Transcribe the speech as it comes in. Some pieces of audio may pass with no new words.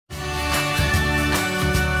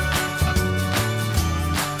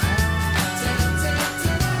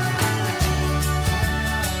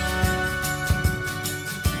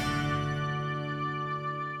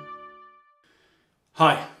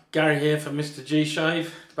Hi, Gary here for MrG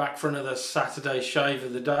Shave, back for another Saturday shave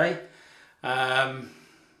of the day.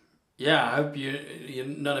 Yeah, I hope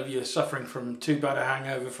none of you are suffering from too bad a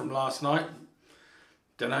hangover from last night.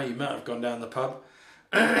 Don't know, you might have gone down the pub.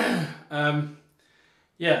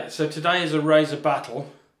 Yeah, so today is a razor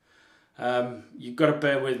battle. You've got to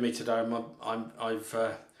bear with me today. I've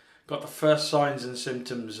got the first signs and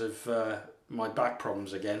symptoms of my back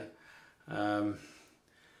problems again.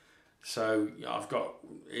 So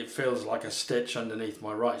it feels like a stitch underneath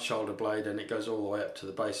my right shoulder blade, and it goes all the way up to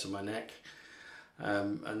the base of my neck.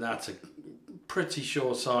 And that's a pretty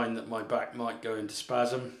sure sign that my back might go into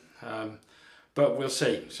spasm. But we'll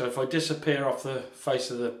see. So if I disappear off the face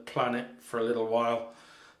of the planet for a little while,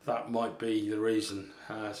 that might be the reason.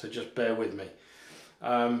 So just bear with me.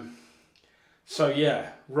 So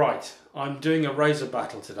yeah, right. I'm doing a razor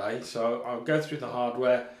battle today. So I'll go through the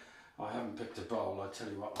hardware. I haven't picked a bowl. I tell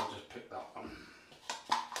you what, I'll just pick that one.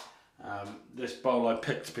 This bowl I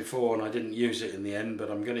picked before and I didn't use it in the end, but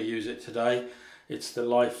I'm going to use it today. It's the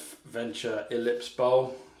LifeVenture Ellipse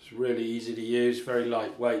bowl. It's really easy to use, very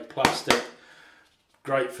lightweight plastic,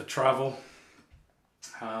 great for travel.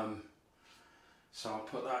 So I'll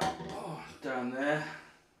put that down there.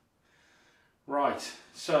 Right,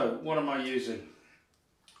 so what am I using?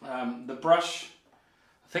 The brush,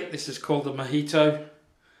 I think this is called the Mojito.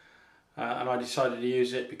 And I decided to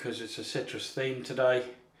use it because it's a citrus theme today.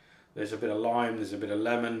 There's a bit of lime, there's a bit of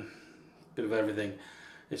lemon, a bit of everything.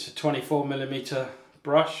 It's a 24mm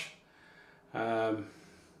brush.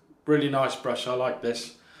 Really nice brush, I like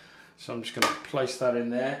this. So I'm just going to place that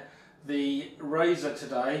in there. The razor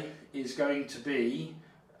today is going to be,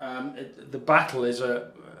 the battle is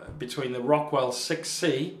between the Rockwell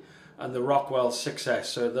 6C and the Rockwell 6S.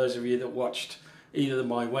 So those of you that watched either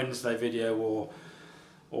my Wednesday video or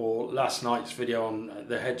last night's video on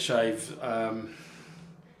the head shave,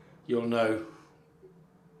 you'll know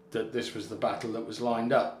that this was the battle that was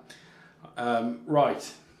lined up. Right,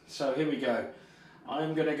 so here we go.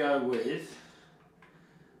 I'm going to go with,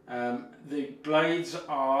 the blades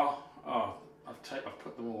are, I've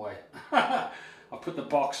put them away. I've put the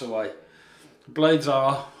box away. The blades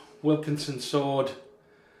are Wilkinson Sword.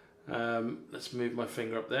 Let's move my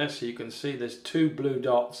finger up there so you can see there's two blue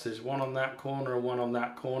dots. There's one on that corner and one on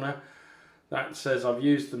that corner. That says I've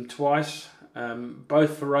used them twice,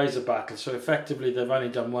 both for razor battle. So effectively they've only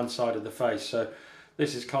done one side of the face. So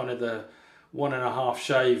this is kind of the 1.5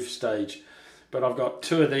 shave stage. But I've got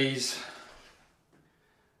two of these.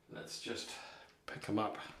 Let's just pick them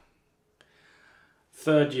up.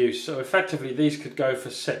 Third use. So effectively these could go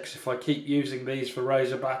for 6. If I keep using these for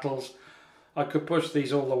razor battles, I could push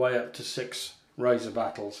these all the way up to 6 razor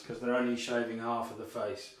battles because they're only shaving half of the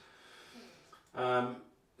face.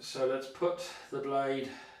 So let's put the blade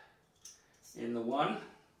in the one.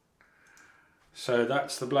 So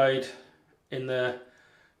that's the blade in the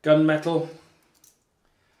gunmetal.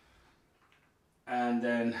 And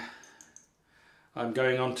then I'm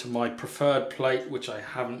going on to my preferred plate, which I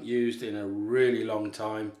haven't used in a really long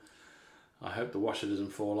time. I hope the washer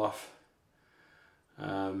doesn't fall off.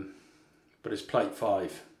 But it's plate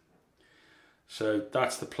 5. So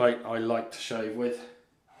that's the plate I like to shave with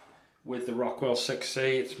the Rockwell 6C.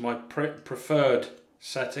 It's my preferred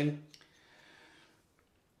setting.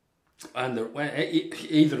 And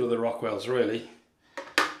either of the Rockwells really.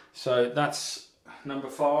 So that's number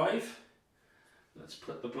 5. Let's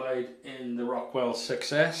put the blade in the Rockwell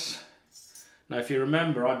 6S. Now if you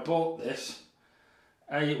remember, I bought this.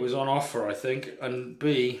 A, it was on offer I think, and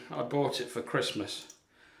B, I bought it for Christmas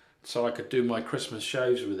so I could do my Christmas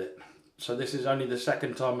shaves with it. So this is only the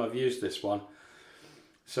second time I've used this one.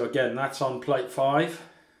 So again, that's on plate 5.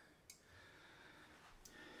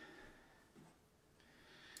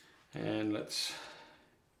 And let's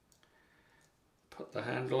put the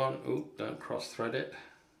handle on. Ooh, don't cross thread it.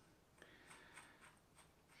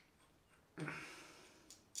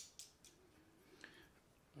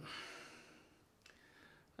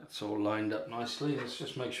 That's all lined up nicely. Let's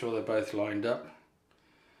just make sure they're both lined up.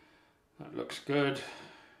 That looks good.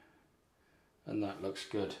 And that looks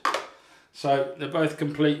good. So they're both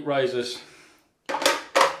complete razors.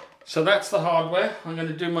 So that's the hardware. I'm going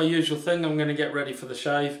to do my usual thing. I'm going to get ready for the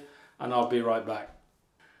shave and I'll be right back.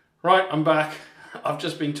 Right, I'm back. I've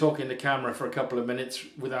just been talking to camera for a couple of minutes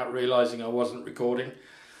without realising I wasn't recording.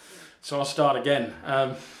 So I'll start again.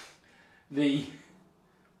 The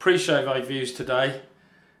pre-shave I've used today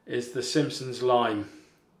is the Simpsons Lime.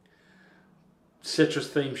 Citrus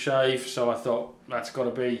theme shave, so I thought that's got to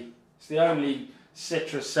be, it's the only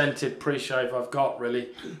citrus scented pre-shave I've got really,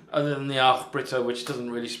 other than the Arch Brito, which doesn't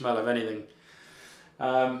really smell of anything.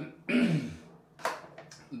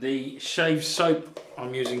 the shave soap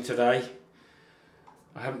I'm using today.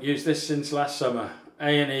 I haven't used this since last summer.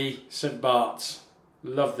 A&E St Barts.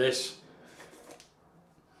 Love this.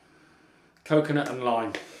 Coconut and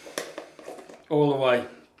lime. All the way.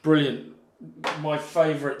 Brilliant. My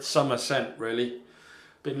favourite summer scent, really.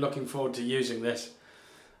 Been looking forward to using this.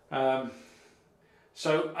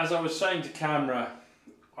 So as I was saying to camera,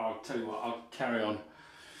 I'll tell you what, I'll carry on.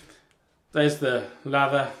 There's the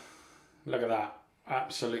lather. Look at that.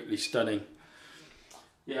 Absolutely stunning.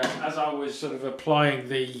 Yeah, as I was sort of applying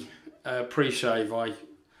the pre-shave, I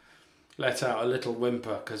let out a little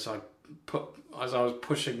whimper because as I was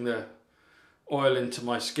pushing the oil into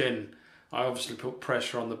my skin, I obviously put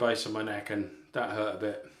pressure on the base of my neck and that hurt a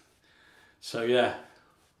bit. So yeah,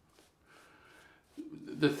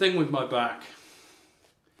 the thing with my back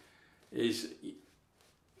is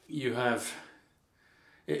you have,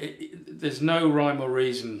 there's no rhyme or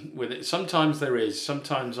reason with it. Sometimes there is.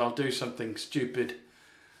 Sometimes I'll do something stupid,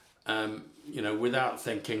 you know, without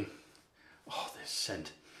thinking, oh, this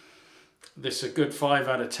scent. This is a good 5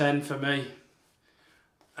 out of 10 for me.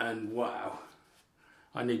 And wow,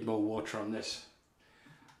 I need more water on this.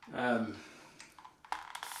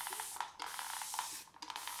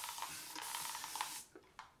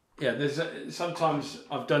 Yeah, there's sometimes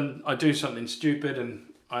I do something stupid and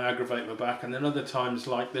I aggravate my back, and then other times,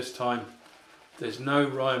 like this time, there's no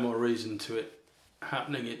rhyme or reason to it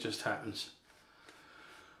happening, it just happens.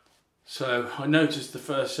 So I noticed the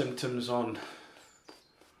first symptoms on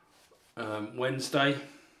Wednesday,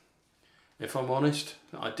 if I'm honest.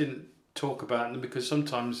 I didn't talk about them because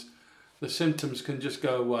sometimes the symptoms can just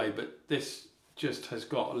go away, but this just has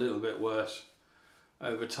got a little bit worse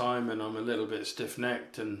over time, and I'm a little bit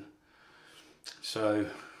stiff-necked, and so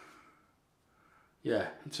yeah,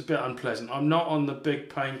 it's a bit unpleasant. I'm not on the big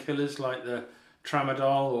painkillers like the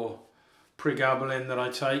tramadol or pregabalin that I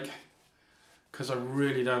take, because I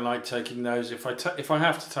really don't like taking those. If I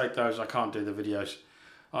have to take those, I can't do the videos.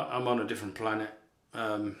 I'm on a different planet.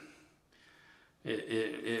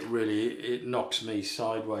 It really knocks me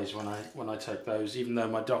sideways when I take those. Even though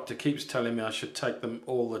my doctor keeps telling me I should take them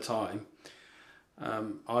all the time,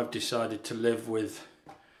 I've decided to live with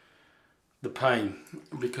the pain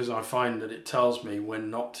because I find that it tells me when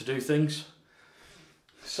not to do things.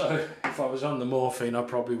 So if I was on the morphine, I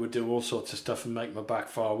probably would do all sorts of stuff and make my back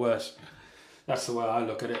far worse. That's the way I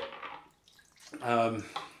look at it.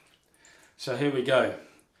 So here we go.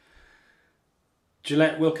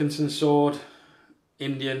 Gillette Wilkinson Sword,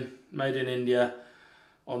 Indian, made in India,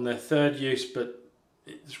 on their third use, but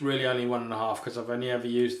it's really only 1.5 because I've only ever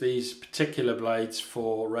used these particular blades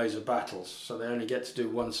for razor battles, so they only get to do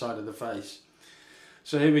one side of the face.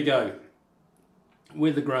 So here we go,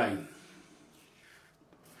 with the grain.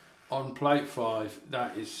 On plate 5,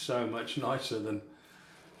 that is so much nicer than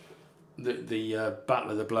the Battle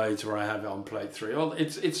of the Blades where I have it on plate 3. Well,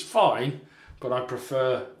 it's fine, but I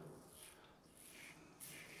prefer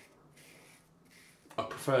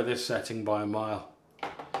this setting by a mile.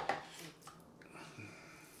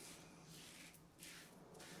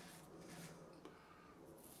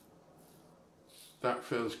 That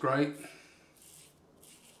feels great.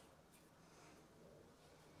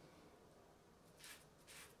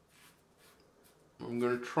 I'm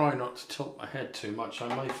going to try not to tilt my head too much,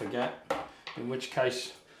 I may forget, in which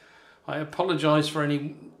case I apologise for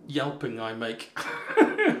any yelping I make.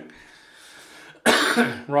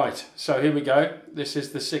 Right, so here we go. This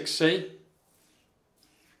is the 6C.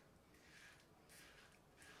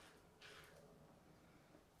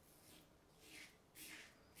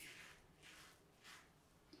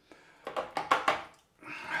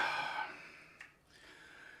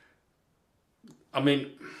 I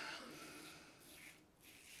mean,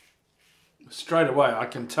 straight away I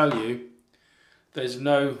can tell you there's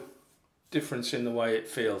no difference in the way it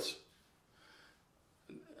feels.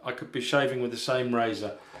 I could be shaving with the same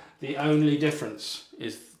razor. The only difference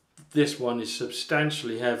is this one is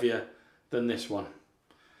substantially heavier than this one.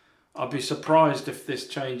 I'd be surprised if this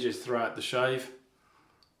changes throughout the shave.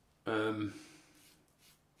 But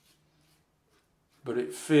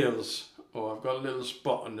it feels, oh, I've got a little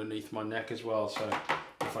spot underneath my neck as well, so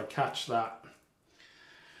if I catch that,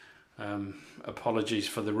 apologies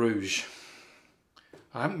for the rouge.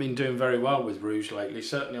 I haven't been doing very well with rouge lately,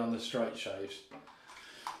 certainly on the straight shaves.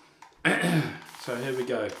 So here we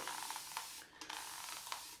go.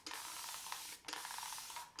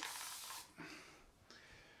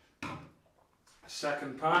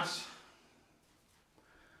 Second pass.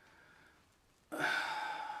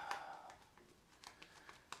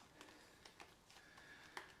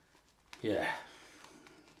 Yeah.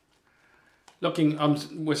 looking,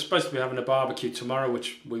 we're supposed to be having a barbecue tomorrow,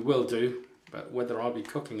 which we will do, but whether I'll be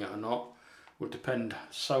cooking it or not will depend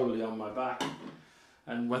solely on my back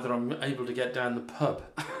and whether I'm able to get down the pub.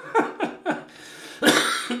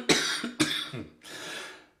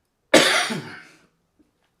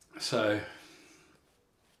 So,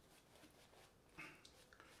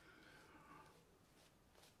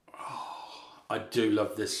 I do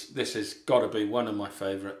love this. This has got to be one of my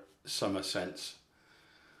favourite summer scents.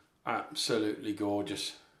 Absolutely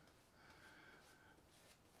gorgeous.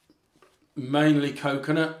 Mainly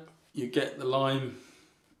coconut. You get the lime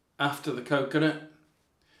after the coconut.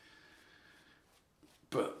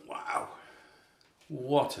 But wow,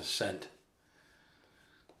 what a scent.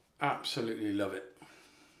 Absolutely love it.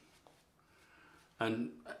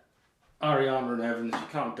 And Ariana and Evans, you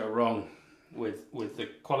can't go wrong with the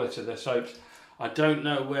quality of their soaps. I don't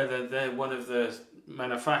know whether they're one of the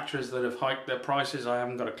manufacturers that have hiked their prices. I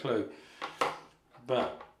haven't got a clue.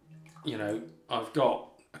 But, you know, I've got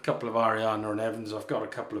a couple of Ariana and Evans. I've got a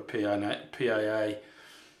couple of PAA.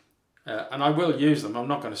 And I will use them. I'm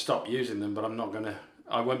not going to stop using them, but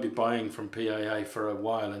I won't be buying from PAA for a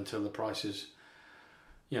while until the prices,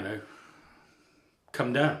 you know,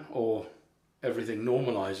 come down or everything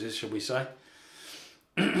normalizes, shall we say.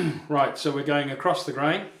 Right, so we're going across the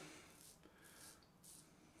grain.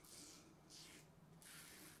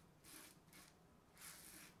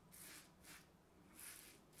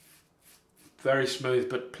 Very smooth,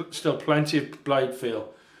 but still plenty of blade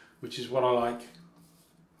feel, which is what I like.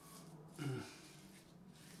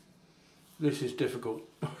 This is difficult.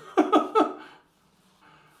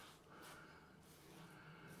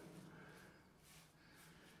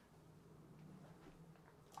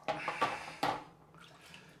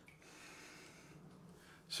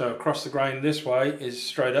 So across the grain this way is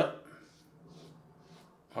straight up.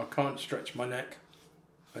 I can't stretch my neck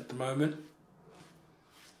at the moment.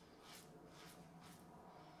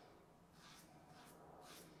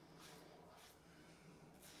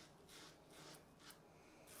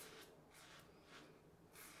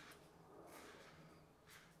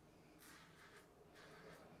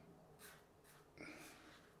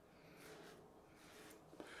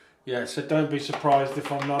 Yeah, so don't be surprised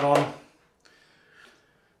if I'm not on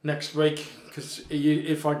next week, because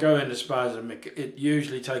if I go into spasm, it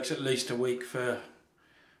usually takes at least a week for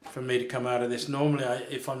me to come out of this. Normally,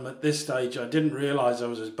 if I'm at this stage, I didn't realise I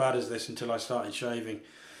was as bad as this until I started shaving.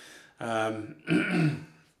 But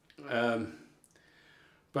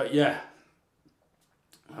yeah,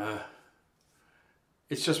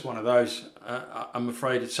 it's just one of those. I'm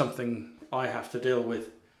afraid it's something I have to deal with.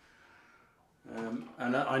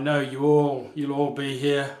 And I know you'll all be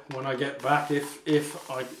here when I get back. If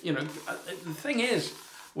I, you know, the thing is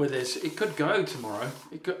with this, it could go tomorrow.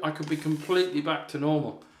 I could be completely back to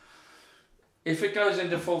normal. If it goes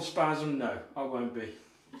into full spasm, no, I won't be.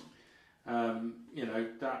 You know,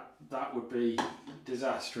 that would be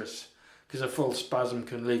disastrous, because a full spasm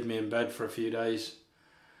can leave me in bed for a few days.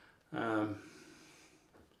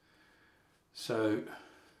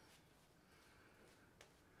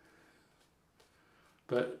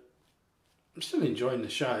 But I'm still enjoying the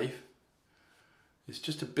shave. It's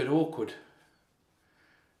just a bit awkward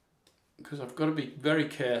because I've got to be very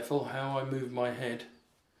careful how I move my head.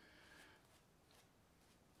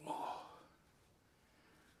 Oh.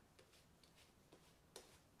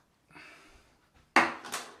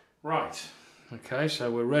 Right, okay,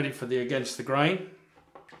 so we're ready for the against the grain.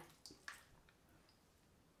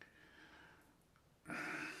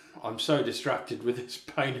 I'm so distracted with this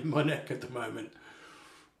pain in my neck at the moment.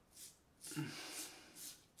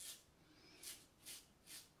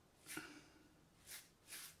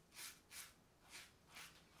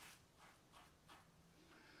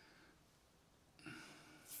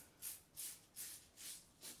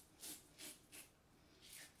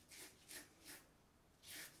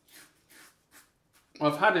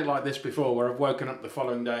 I've had it like this before, where I've woken up the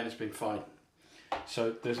following day and it's been fine.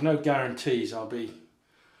 So there's no guarantees I'll be,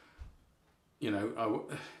 you know,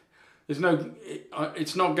 it's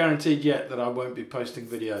not guaranteed yet that I won't be posting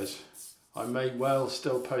videos. I may well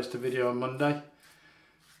still post a video on Monday,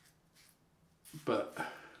 but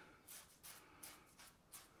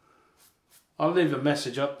I'll leave a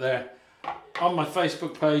message up there on my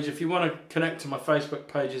Facebook page. If you want to connect to my Facebook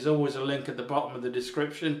page, there's always a link at the bottom of the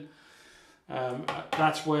description.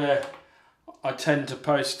 That's where I tend to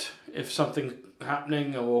post if something's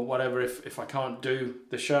happening or whatever, if I can't do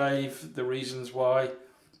the shave, the reasons why.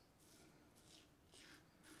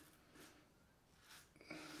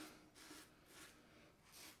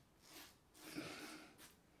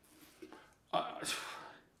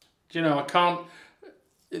 Do you know, I can't,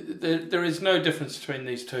 there is no difference between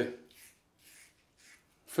these two.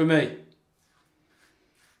 For me.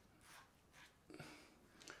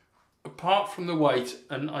 Apart from the weight,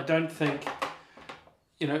 and I don't think,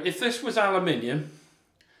 you know, if this was aluminium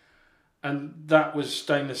and that was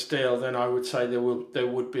stainless steel, then I would say there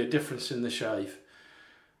would be a difference in the shave.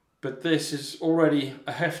 But this is already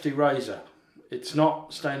a hefty razor. It's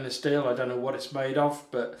not stainless steel, I don't know what it's made of,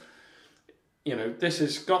 but you know, this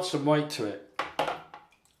has got some weight to it.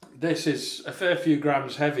 This is a fair few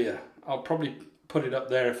grams heavier. I'll probably put it up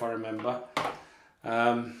there if I remember.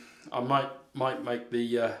 I might make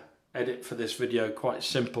the edit for this video quite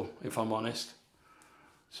simple, if I'm honest,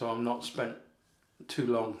 so I'm not spent too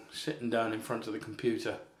long sitting down in front of the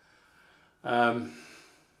computer.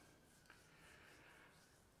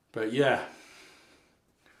 But yeah,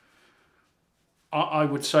 I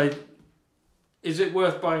would say, is it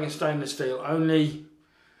worth buying a stainless steel? Only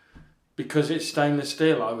because it's stainless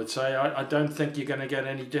steel, I would say. I don't think you're going to get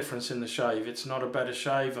any difference in the shave. It's not a better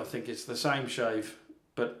shave. I think it's the same shave,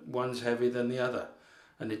 but one's heavier than the other.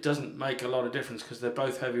 And it doesn't make a lot of difference because they're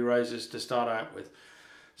both heavy razors to start out with.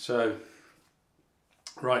 So,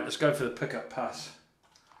 right, let's go for the pickup pass.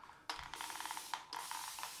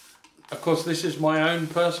 Of course, this is my own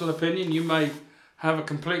personal opinion. You may have a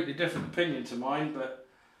completely different opinion to mine, but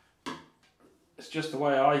it's just the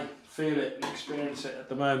way I feel it and experience it at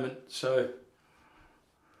the moment. So,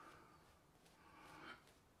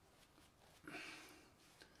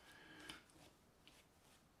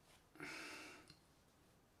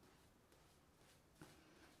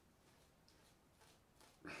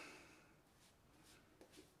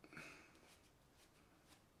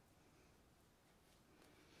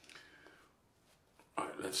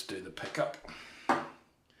 let's do the pickup.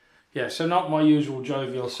 Yeah, so not my usual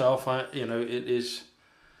jovial self. You know, it is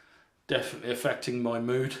definitely affecting my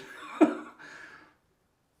mood.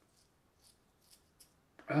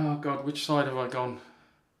 Oh God, which side have I gone?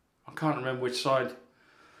 I can't remember which side.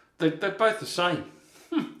 They're both the same.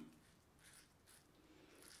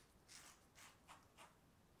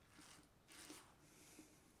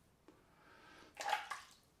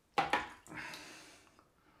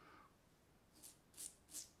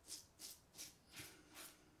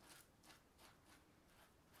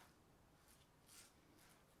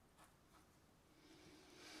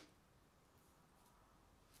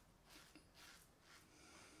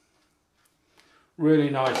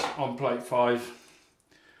 Really nice on plate 5,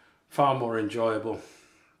 far more enjoyable.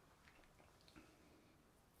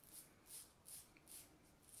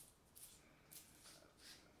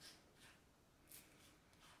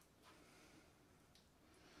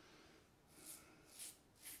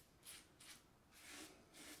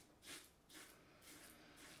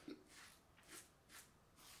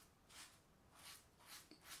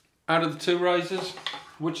 Out of the two razors,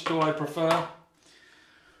 which do I prefer?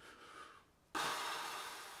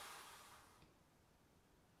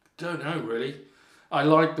 Don't know really. I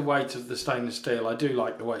like the weight of the stainless steel. I do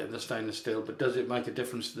like the weight of the stainless steel, but does it make a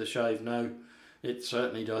difference to the shave? No, it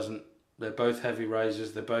certainly doesn't. They're both heavy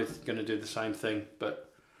razors. They're both going to do the same thing,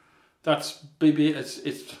 but that's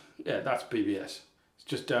BBS. Yeah, that's BBS. It's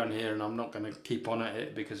just down here, and I'm not going to keep on at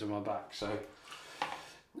it because of my back.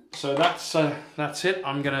 So that's it.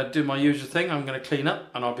 I'm going to do my usual thing. I'm going to clean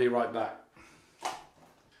up, and I'll be right back.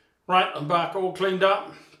 Right, I'm back, all cleaned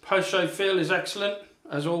up. Post-shave feel is excellent.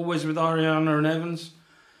 As always with Ariana and Evans.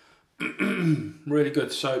 Really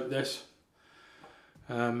good soap, this.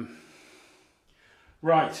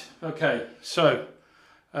 Right, okay, so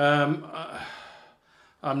I'm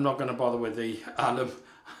not going to bother with the alum.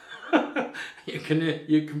 You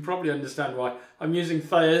can probably understand why. I'm using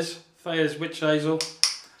Thayers Witch Hazel,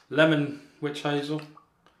 Lemon Witch Hazel.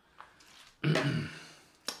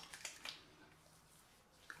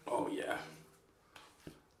 Oh yeah,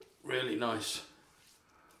 really nice.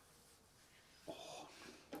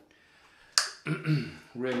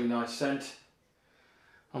 Really nice scent.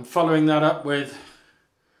 I'm following that up with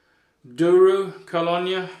Duru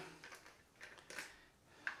Cologne.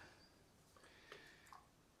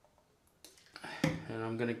 And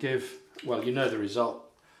I'm going to give, well, you know the result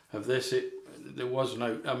of this. There was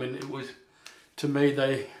no, I mean, it was, to me,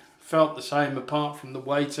 they felt the same apart from the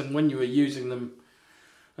weight, and when you were using them,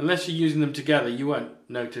 unless you're using them together, you won't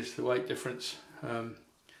notice the weight difference.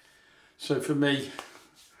 So for me,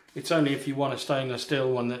 it's only if you want a stainless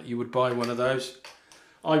steel one that you would buy one of those.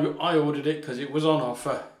 I ordered it because it was on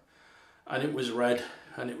offer and it was red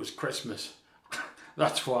and it was Christmas.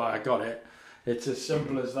 That's why I got it. It's as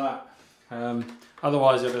simple as that.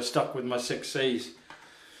 Otherwise I'd have stuck with my 6Cs.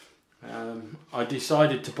 I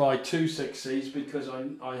decided to buy 2 6Cs because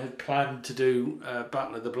I had planned to do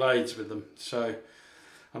Battle of the Blades with them. So,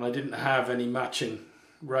 and I didn't have any matching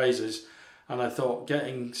razors, and I thought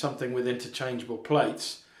getting something with interchangeable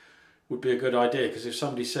plates would be a good idea, because if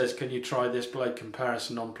somebody says, can you try this blade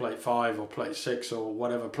comparison on plate 5 or plate 6 or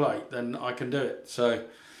whatever plate, then I can do it. So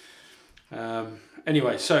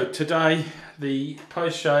anyway, so today the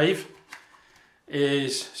post shave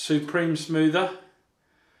is Supreme Smoother.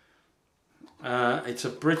 It's a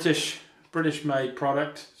British made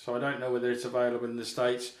product, so I don't know whether it's available in the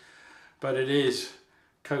States, but it is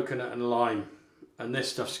coconut and lime, and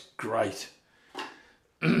this stuff's great.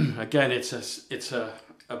 Again, it's a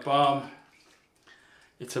balm.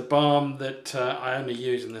 It's a balm that I only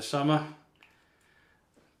use in the summer.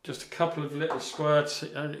 Just a couple of little squirts.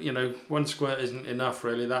 You know, 1 squirt isn't enough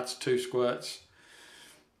really. That's 2 squirts.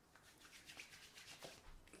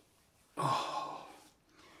 Oh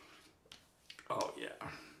yeah,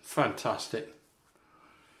 fantastic.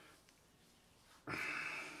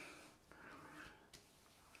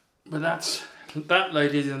 But that,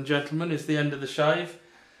 ladies and gentlemen, is the end of the shave.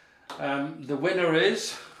 The winner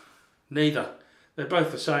is neither. They're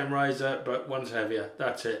both the same razor, but one's heavier.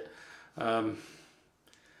 That's it.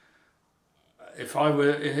 If I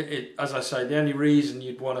were, as I say, the only reason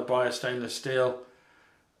you'd want to buy a stainless steel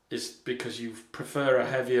is because you prefer a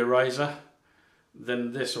heavier razor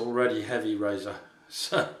than this already heavy razor.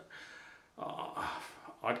 So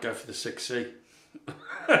I'd go for the 6C.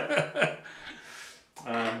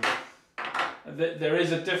 There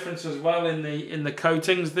is a difference as well in the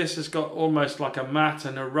coatings. This has got almost like a matte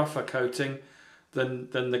and a rougher coating than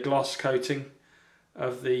the gloss coating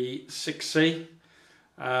of the 6C.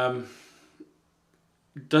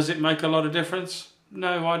 Does it make a lot of difference?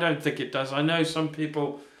 No, I don't think it does. I know some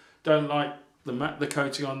people don't like the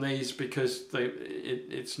coating on these because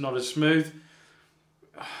it's not as smooth.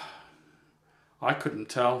 I couldn't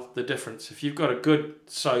tell the difference. If you've got a good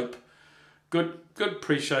soap, good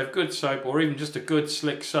pre-shave, good soap, or even just a good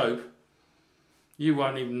slick soap, you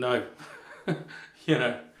won't even know. You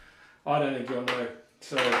know, I don't think you'll know.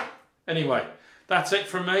 So anyway, that's it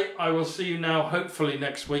from me. I will see you now hopefully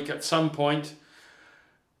next week at some point.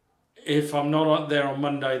 If I'm not there on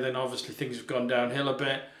Monday, then obviously things have gone downhill a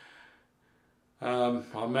bit.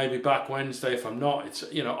 I may be back Wednesday. If I'm not, it's,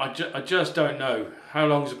 you know, I just don't know how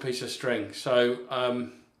long's a piece of string. So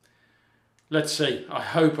let's see. I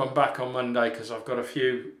hope I'm back on Monday, because I've got a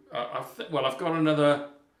few. I've got another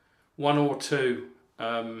 1 or 2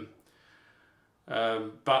 Battle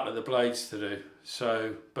of the Blades to do.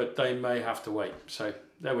 So, but they may have to wait. So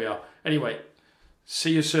there we are. Anyway,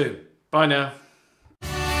 see you soon. Bye now.